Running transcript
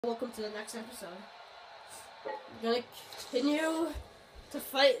Welcome to the next episode. We're gonna continue to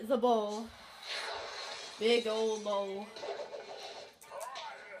fight the bull. Big old bull.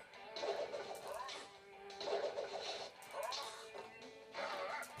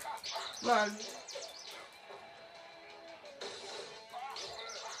 Come on.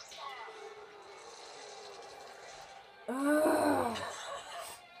 Ugh.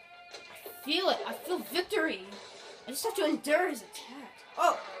 I feel it. I feel victory. I just have to endure his attack.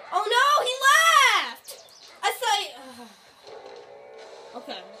 Oh no, he laughed! I thought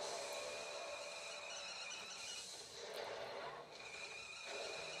okay.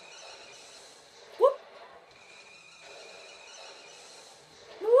 Whoop.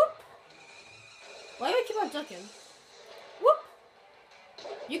 Whoop. Why do I keep on ducking? Whoop.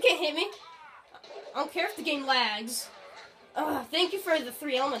 You can't hit me. I don't care if the game lags. Thank you for the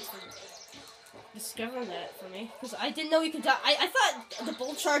 3 elements for discovering that for me, because I didn't know you could dodge. I thought the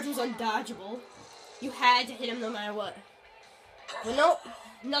bull charge was undodgeable. You had to hit him no matter what. But nope,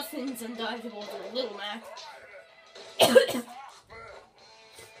 nothing's undodgeable to Little Mac.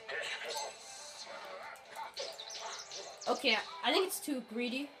 Okay, I think it's too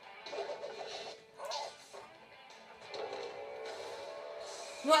greedy.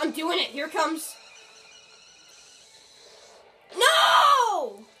 Well, I'm doing it. Here it comes.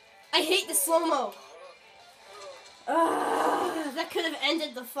 No! I hate the slow-mo. That could have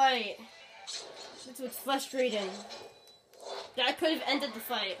ended the fight. That's what's frustrating. That could have ended the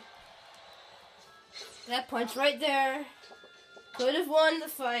fight. That punch right there could have won the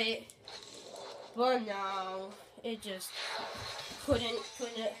fight. But no, it just couldn't.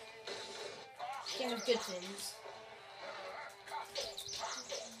 Can't have good things.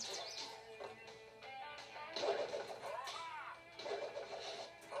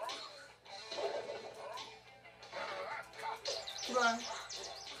 Come on.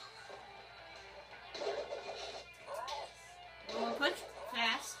 One punch.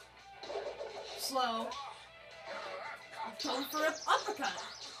 Fast. Slow. Going for an uppercut.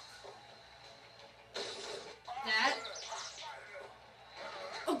 That.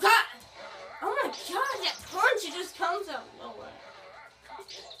 Oh god! Oh my god, that punch, it just comes out of nowhere.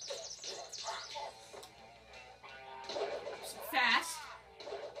 Fast.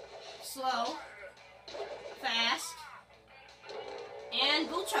 Slow. Fast. And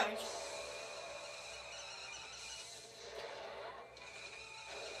bull charge.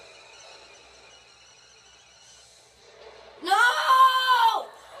 No!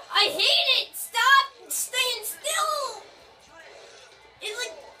 I hate it! Stop staying still! It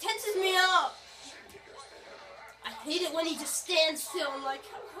like tenses me up. I hate it when he just stands still. I'm like,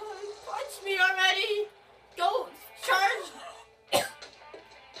 come on, punch me already. Go, charge.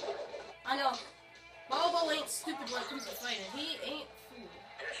 I know. Bobo ain't stupid when it comes to fighting. He ain't fool.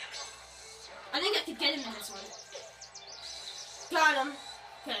 I think I could get him in this one. Got him.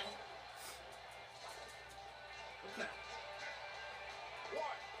 Okay. Okay. 1,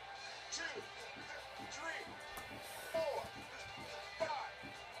 2, 3, 4, 5,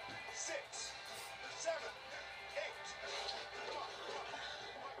 6, 7, 8.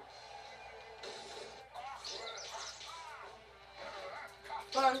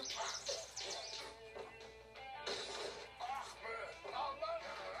 Come on.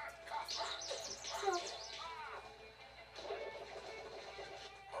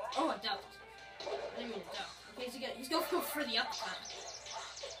 Oh, I ducked. I didn't mean to duck. Okay, he's gonna go for the uppercut.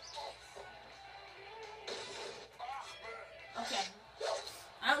 Okay.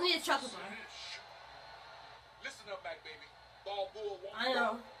 I don't need a chocolate bar. Listen up, Mac baby. Ball bull won't I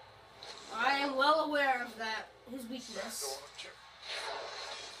know. I am well aware of that. His weakness.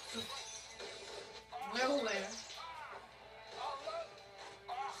 Well aware.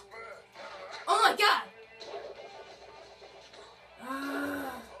 Oh my god!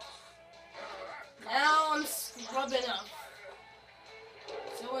 Now I'm scrubbing up.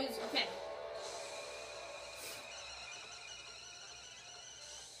 It's always okay.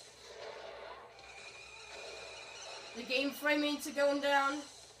 The game frame rates are going down.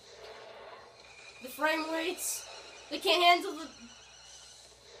 The frame rates. They can't handle the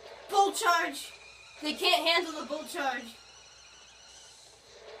bull charge. They can't handle the bull charge.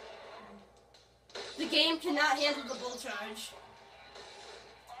 The game cannot handle the bull charge.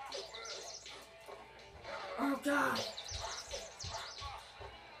 Oh god.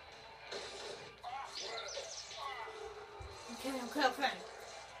 Okay.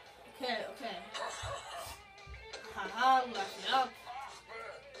 Haha, left it up.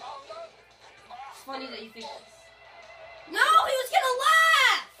 It's funny that you think. No, he was gonna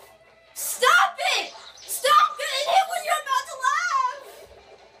laugh! Stop it! Stop getting hit when you're about to laugh!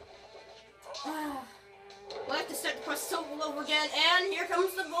 We'll have to start the process all over again, and here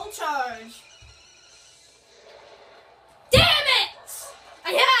comes the bull charge. Damn it!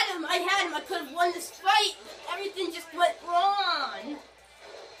 I had him! I could have won this fight, but everything just went wrong.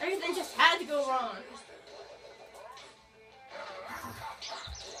 Everything just had to go wrong.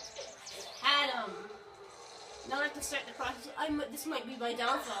 Had him. Now I have to start the process. This might be my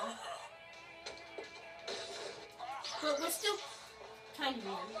downfall. But we're still kind of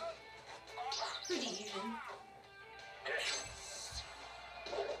even. Pretty even.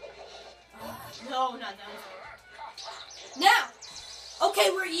 No, not that. Now!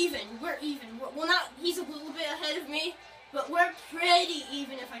 Okay, we're even. We're even. Well, not, he's a little bit ahead of me, but we're pretty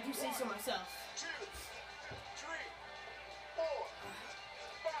even if I do say so myself. 2, 3, 4,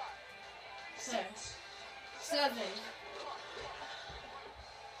 5, 6, 7.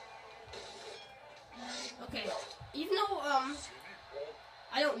 Okay, even though,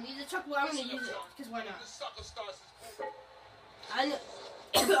 I don't need the chuck, well, I'm gonna use it, because why not? the sucker starts his I know,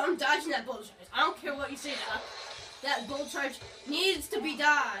 I'm dodging that bull charge. I don't care what you say, Doc. That bull charge needs to be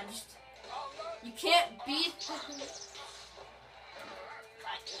dodged. You can't beat the...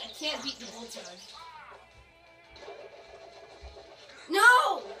 I can't beat the bull charge.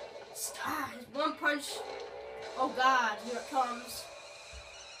 No! Stop! One punch. Oh God, here it comes.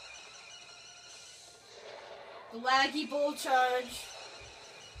 The laggy bull charge.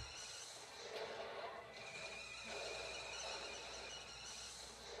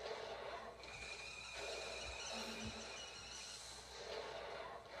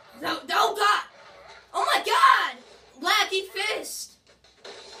 No, oh God! Oh my God! Laggy fist!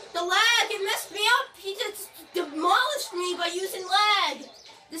 The lag, it messed me up! He just demolished me by using lag!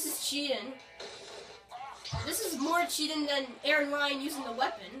 This is cheating. This is more cheating than Aaron Ryan using the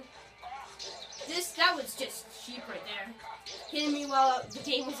weapon. That was just cheap right there. Hitting me while the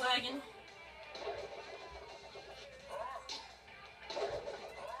game was lagging.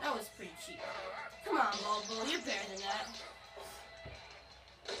 That was pretty cheap. Come on, Ball Bull, you're better than that.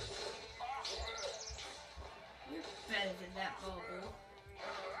 You're better than that, Ball Bull.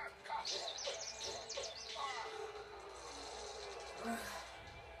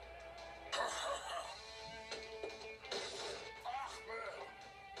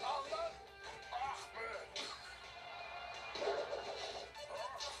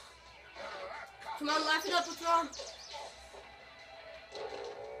 Come on, laugh it up, what's wrong?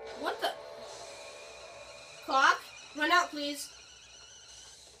 What the? Clock? Run out, please.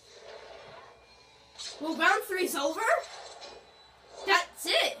 Well, round 3's over? That's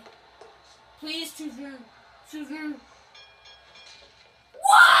it! Please, Suzu.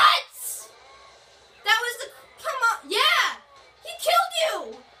 What?! That was the... Come on, yeah! He killed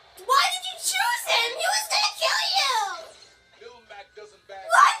you! Why did you choose him? He was gonna kill you! Lil Mac doesn't bag.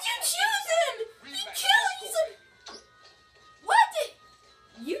 Why did you choose him? He killed you! What did...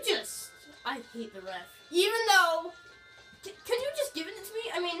 You just... I hate the ref. Even though... Can you just give it to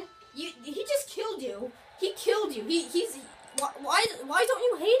me? I mean, he just killed you. He killed you. He's... Why don't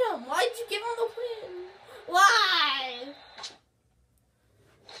you hate him? Why did you give him the win? Why?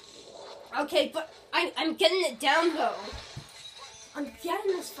 Okay, but I'm getting it down though. I'm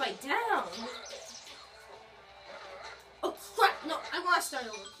getting this fight down. Oh crap! No, I want to start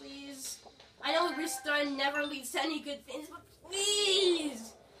over, please. I know restarting never leads to any good things, but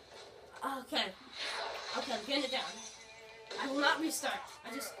please. Okay, I'm getting it down. I will not restart.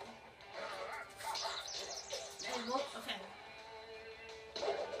 I won't. Okay.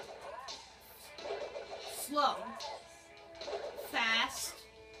 Slow. Fast.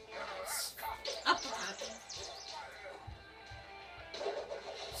 Uppercut.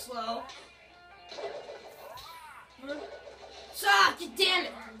 Slow. Ah, damn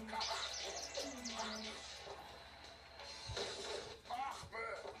it!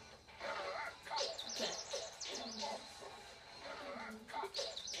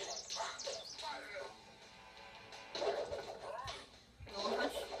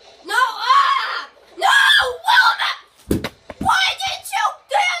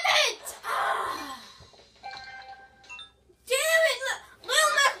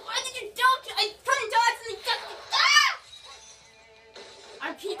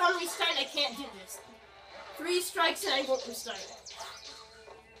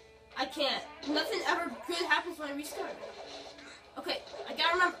 I can't. Nothing ever good happens when I restart. Okay, I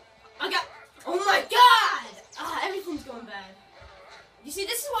gotta remember. Oh my God! Everything's going bad. You see,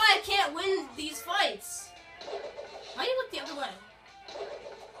 this is why I can't win these fights. Why do you look the other way?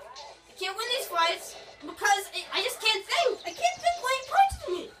 I can't win these fights because I just can't think. I can't think when he punches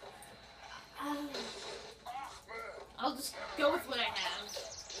me. I'll just go with what I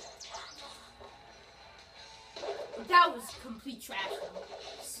have. That was complete trash.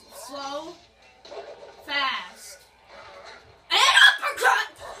 Slow, fast, and uppercut!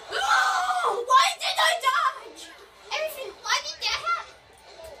 Oh, why did I dodge? Everything, why did that happen?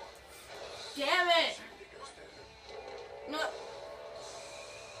 Damn it. No.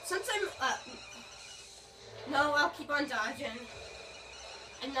 Sometimes, no, I'll keep on dodging.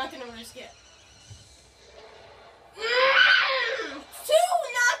 I'm not gonna risk it. 2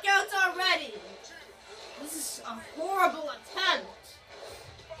 knockouts already! This is a horrible attempt.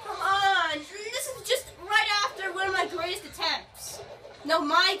 Come on, this is just right after one of my greatest attempts. No,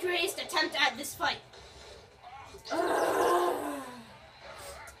 my greatest attempt at this fight. Ugh.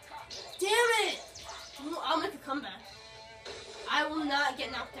 Damn it! I'll make a comeback. I will not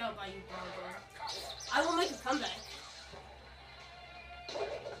get knocked out by you, Bronco. I will make a comeback.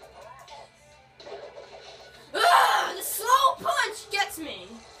 Ugh, the slow punch gets me.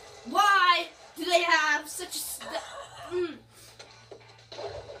 Why do they have such a...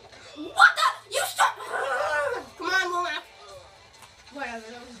 What the? You stop! Come on, Womack.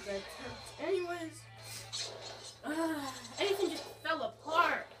 Whatever, that was good. Anyways. Anything just fell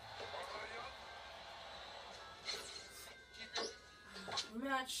apart.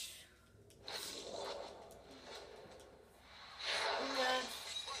 Rematch.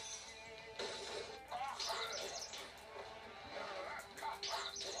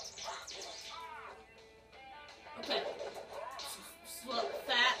 Okay.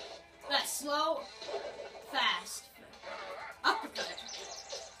 Slow, fast. Uppercut.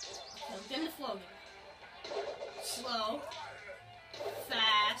 Okay, I'm getting the flow here. Slow,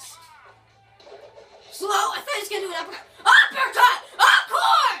 fast. Slow. I thought he was gonna do an uppercut. Uppercut! Of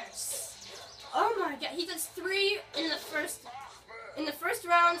course! Oh my god, he does 3 in the first. In the first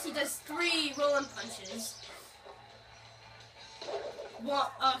rounds, he does 3 rolling punches.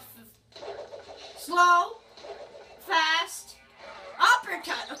 Slow, fast,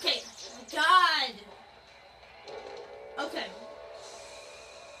 uppercut. Okay, God. Okay.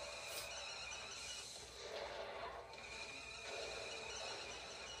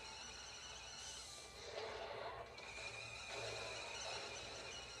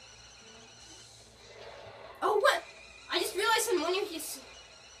 Oh, what? I just realized I'm wondering if he's...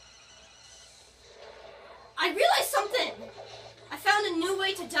 I realized something! I found a new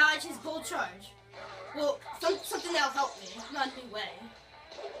way to dodge his bull charge. Well, something that'll help me, not a new way.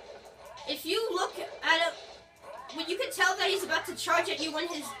 If you look at it, well, you can tell that he's about to charge at you when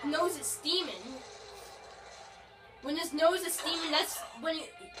his nose is steaming. When his nose is steaming, that's when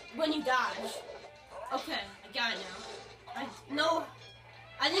you dodge. Okay, I got it now.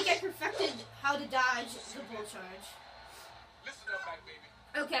 I think I perfected how to dodge the bull charge. Listen up, Mac baby.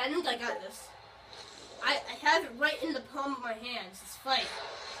 Okay, I think I got this. I have it right in the palm of my hands. This fight,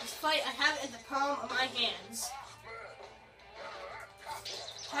 I have it in the palm of my hands.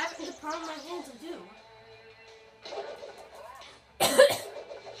 I have it in the palm of my hands, I do.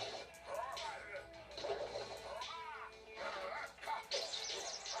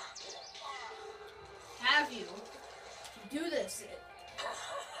 Have you do this?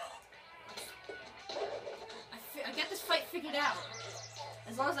 I got this fight figured out.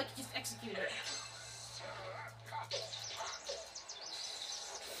 As long as I can just execute it.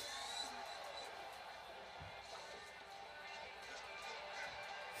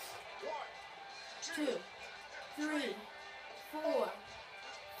 Two, 3, 4,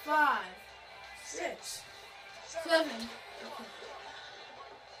 5, 6, 7.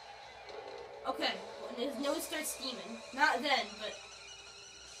 Okay, when his nose starts steaming. Not then, but...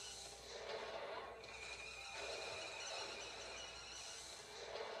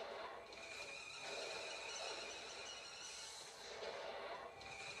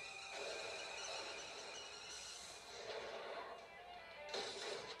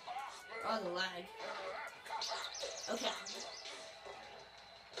 Oh, the lag. Okay.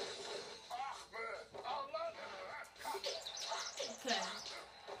 Okay.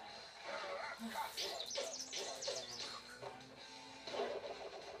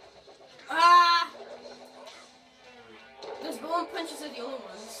 Ah! Those bowling punches are the only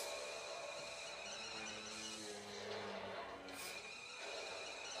ones.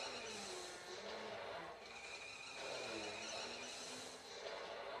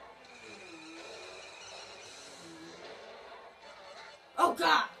 Oh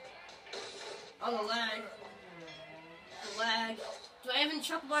god! Oh, the lag. The lag. Do I have any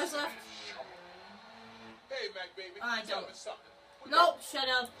chocolate bars left? Hey, Mac baby. I Tell don't. me something. Nope, shut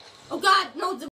up. Oh god, no, the